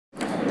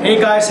Hey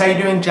guys, how you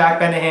doing?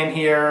 Jack Bendahan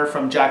here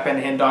from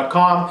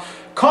jackbendahan.com.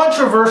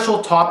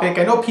 Controversial topic.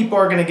 I know people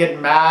are going to get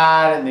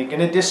mad and they're going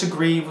to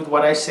disagree with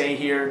what I say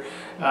here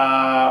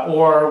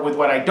or with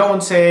what I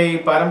don't say,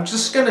 but I'm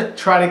just going to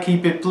try to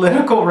keep it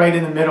political right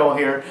in the middle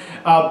here.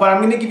 But I'm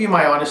going to give you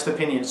my honest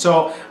opinion.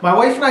 So my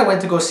wife and I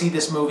went to go see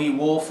this movie,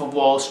 Wolf of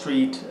Wall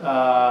Street,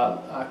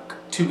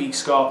 2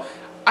 weeks ago.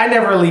 I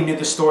never really knew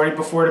the story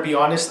before, to be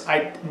honest.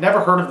 I never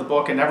heard of the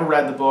book. I never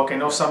read the book. I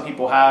know some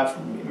people have.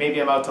 Maybe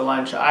I'm out to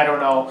lunch. I don't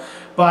know.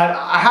 But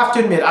I have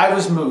to admit, I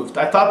was moved.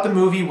 I thought the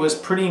movie was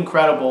pretty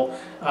incredible.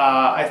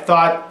 I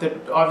thought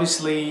that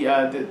obviously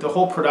the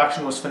whole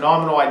production was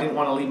phenomenal. I didn't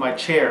want to leave my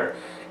chair.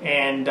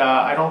 And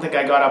I don't think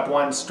I got up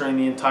once during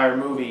the entire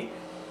movie.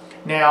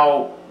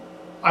 Now,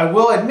 I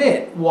will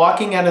admit,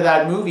 walking out of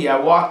that movie, I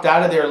walked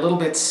out of there a little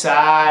bit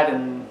sad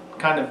and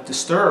kind of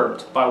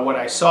disturbed by what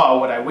I saw,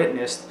 what I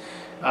witnessed.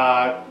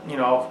 You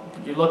know,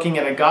 you're looking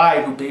at a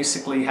guy who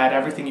basically had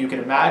everything you could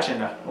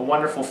imagine, a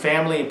wonderful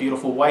family, a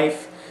beautiful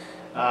wife.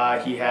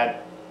 He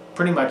had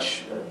pretty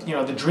much, you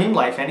know, the dream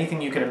life,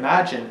 anything you could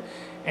imagine.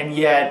 And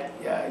yet,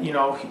 you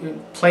know,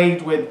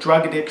 plagued with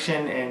drug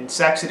addiction and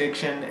sex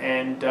addiction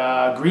and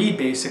greed,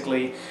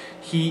 basically.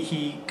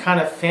 He kind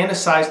of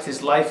fantasized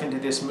his life into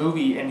this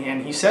movie,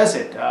 and he says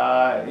it.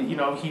 You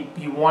know,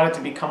 he wanted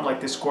to become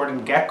like this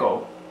Gordon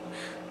Gekko,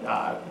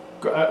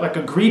 like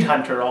a greed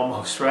hunter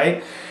almost,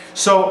 right?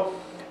 So,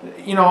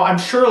 you know, I'm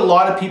sure a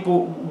lot of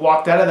people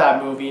walked out of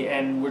that movie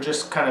and were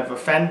just kind of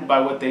offended by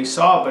what they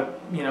saw. But,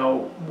 you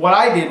know, what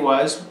I did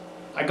was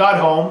I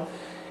got home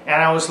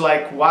and I was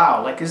like,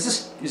 wow, like,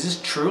 is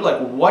this true?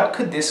 Like, what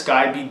could this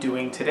guy be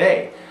doing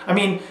today? I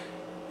mean,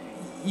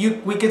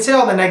 we could say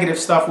all the negative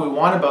stuff we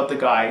want about the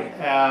guy,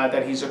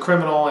 that he's a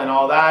criminal and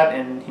all that,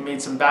 and he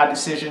made some bad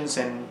decisions,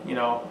 and, you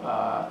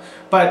know,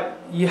 but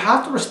you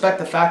have to respect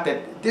the fact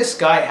that this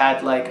guy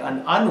had like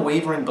an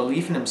unwavering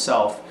belief in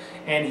himself,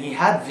 and he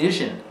had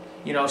vision,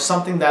 you know,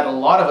 something that a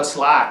lot of us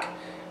lack.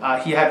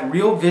 He had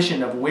real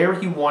vision of where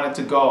he wanted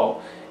to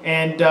go,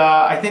 and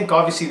I think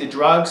obviously the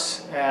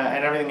drugs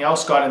and everything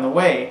else got in the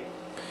way.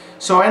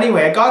 So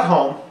anyway, I got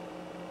home.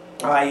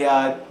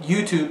 I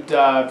YouTubed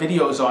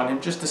videos on him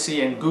just to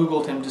see, and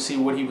Googled him to see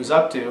what he was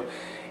up to,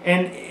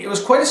 and it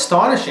was quite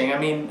astonishing. I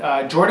mean,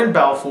 Jordan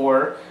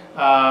Belfort,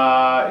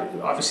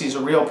 obviously he's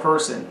a real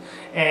person,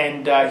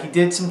 and he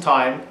did some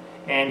time,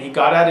 and he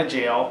got out of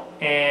jail,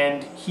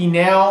 and he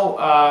now,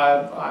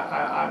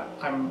 I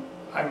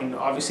mean,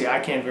 obviously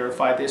I can't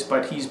verify this,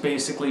 but he's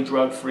basically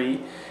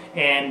drug-free,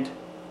 and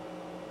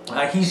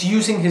he's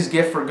using his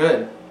gift for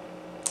good.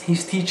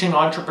 He's teaching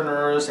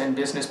entrepreneurs and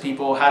business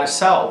people how to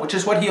sell, which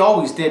is what he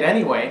always did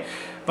anyway,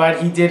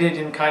 but he did it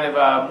in kind of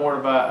a more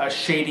of a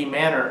shady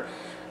manner.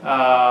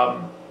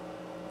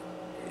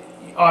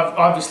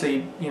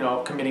 Obviously, you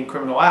know, committing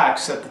criminal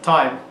acts at the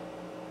time.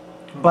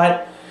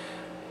 But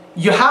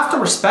you have to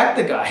respect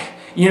the guy.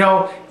 You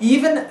know,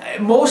 even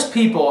most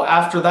people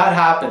after that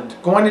happened,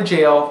 going to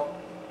jail,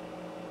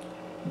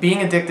 being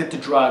addicted to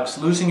drugs,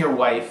 losing your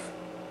wife,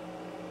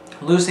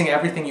 losing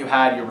everything you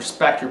had, your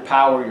respect, your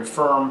power, your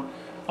firm,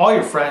 all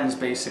your friends,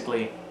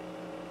 basically.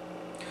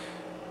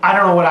 I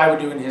don't know what I would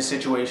do in his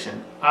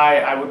situation.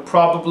 I would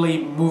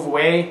probably move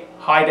away,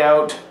 hide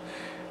out,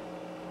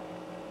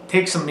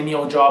 take some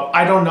menial job.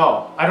 I don't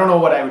know. I don't know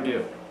what I would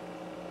do.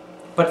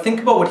 But think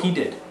about what he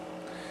did.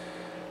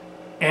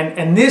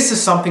 And this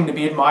is something to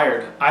be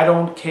admired. I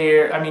don't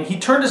care. I mean, he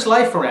turned his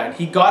life around.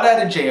 He got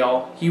out of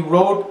jail. He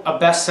wrote a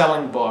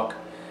best-selling book.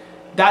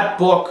 That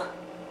book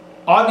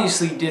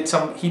obviously did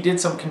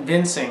some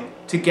convincing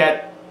to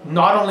get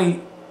not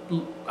only,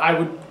 I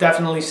would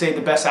definitely say,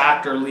 the best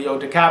actor, Leo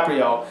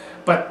DiCaprio,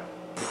 but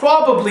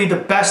probably the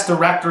best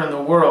director in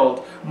the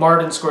world,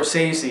 Martin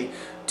Scorsese,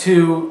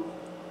 to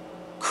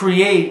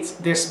create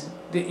this,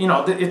 you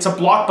know, it's a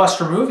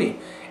blockbuster movie.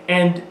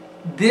 And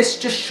this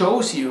just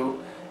shows you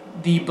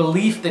the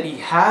belief that he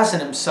has in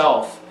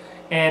himself.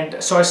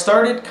 And so I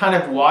started kind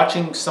of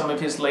watching some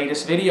of his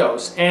latest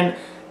videos, and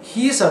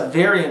he's a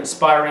very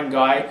inspiring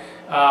guy.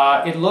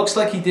 It looks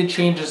like he did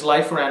change his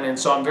life around, and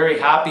so I'm very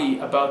happy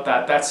about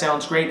that. That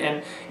sounds great,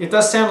 and it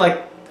does sound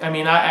like, I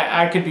mean,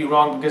 I could be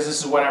wrong because this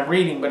is what I'm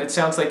reading, but it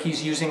sounds like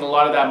he's using a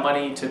lot of that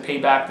money to pay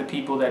back the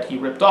people that he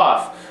ripped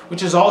off,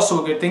 which is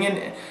also a good thing.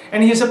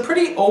 And he's a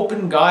pretty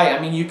open guy. I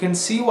mean, you can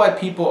see why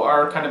people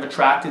are kind of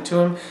attracted to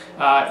him.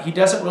 He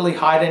doesn't really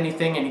hide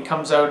anything, and he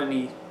comes out and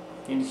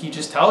he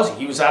just tells you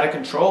he was out of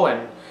control,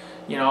 and,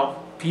 you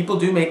know, people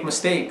do make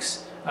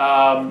mistakes.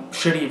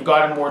 Should he have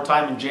gotten more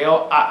time in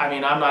jail? I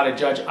mean, I'm not a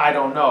judge. I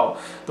don't know.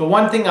 The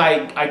one thing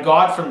I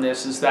got from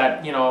this is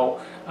that, you know,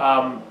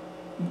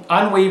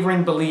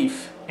 unwavering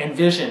belief and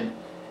vision,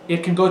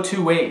 it can go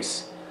two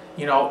ways.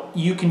 You know,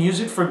 you can use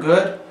it for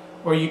good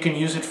or you can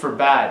use it for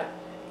bad.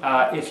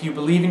 If you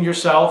believe in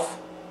yourself,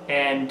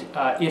 and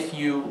if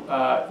you,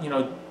 you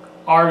know,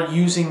 are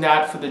using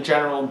that for the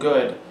general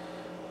good,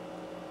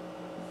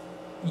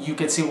 you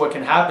can see what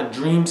can happen.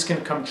 Dreams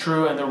can come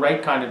true, and the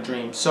right kind of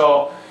dreams.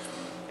 So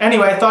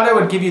Anyway, I thought I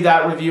would give you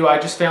that review. I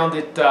just found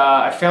it,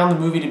 I found the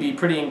movie to be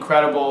pretty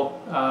incredible.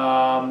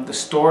 The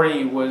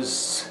story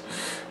was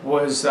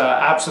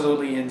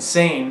absolutely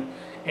insane.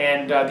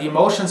 And the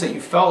emotions that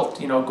you felt,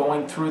 you know,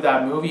 going through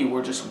that movie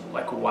were just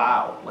like,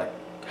 wow, like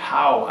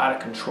how out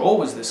of control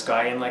was this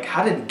guy, and like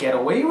how did he get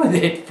away with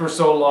it for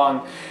so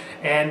long?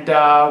 And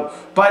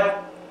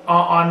but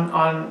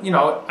you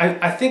know,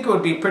 I think it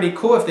would be pretty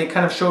cool if they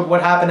kind of showed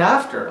what happened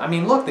after. I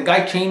mean, look, the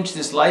guy changed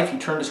his life. He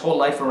turned his whole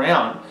life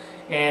around,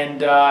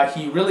 and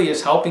he really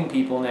is helping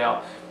people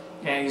now.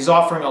 And he's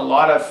offering a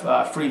lot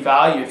of free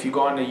value. If you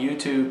go onto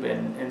YouTube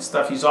and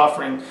stuff, he's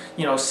offering,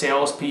 you know,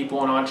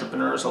 salespeople and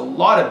entrepreneurs a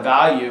lot of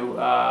value,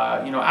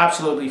 you know,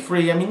 absolutely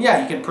free. I mean,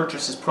 yeah, you can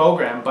purchase his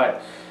program,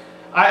 but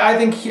I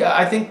think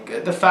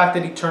the fact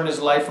that he turned his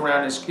life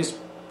around is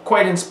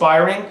quite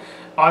inspiring.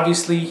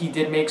 Obviously, he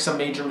did make some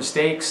major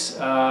mistakes,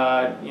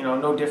 you know,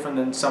 no different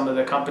than some of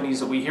the companies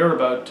that we hear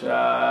about,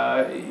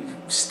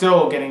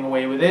 still getting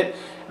away with it.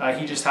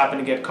 He just happened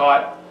to get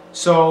caught.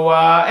 So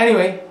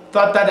anyway,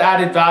 thought that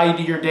added value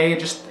to your day. It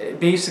just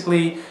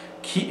basically,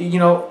 you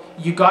know,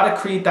 you got to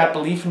create that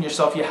belief in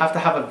yourself. You have to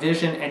have a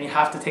vision, and you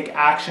have to take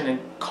action and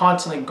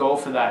constantly go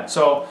for that.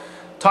 So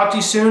talk to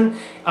you soon.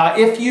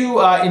 If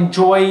you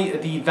enjoy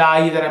the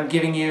value that I'm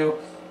giving you,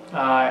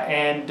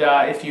 and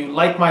if you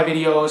like my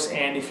videos,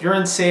 and if you're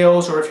in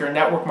sales or if you're a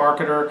network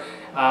marketer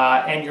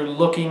and you're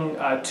looking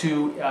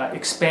to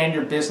expand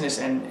your business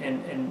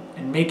and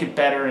make it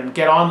better and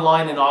get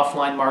online and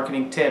offline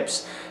marketing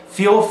tips,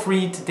 feel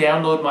free to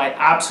download my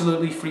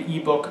absolutely free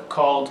ebook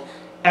called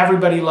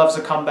Everybody Loves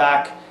a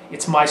Comeback.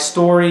 It's my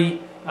story,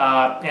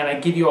 and I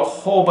give you a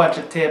whole bunch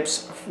of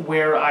tips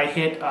where I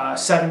hit a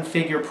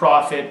 7-figure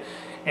profit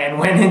and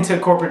went into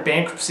corporate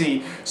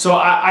bankruptcy. So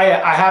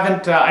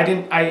I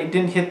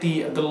didn't hit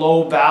the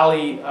low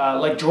valley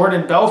like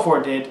Jordan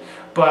Belfort did,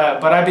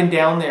 but I've been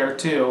down there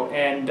too,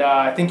 and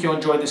I think you'll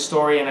enjoy this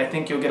story, and I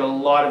think you'll get a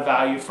lot of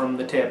value from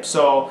the tips.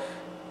 So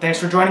thanks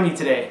for joining me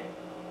today.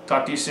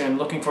 Talk to you soon.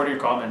 Looking forward to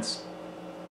your comments.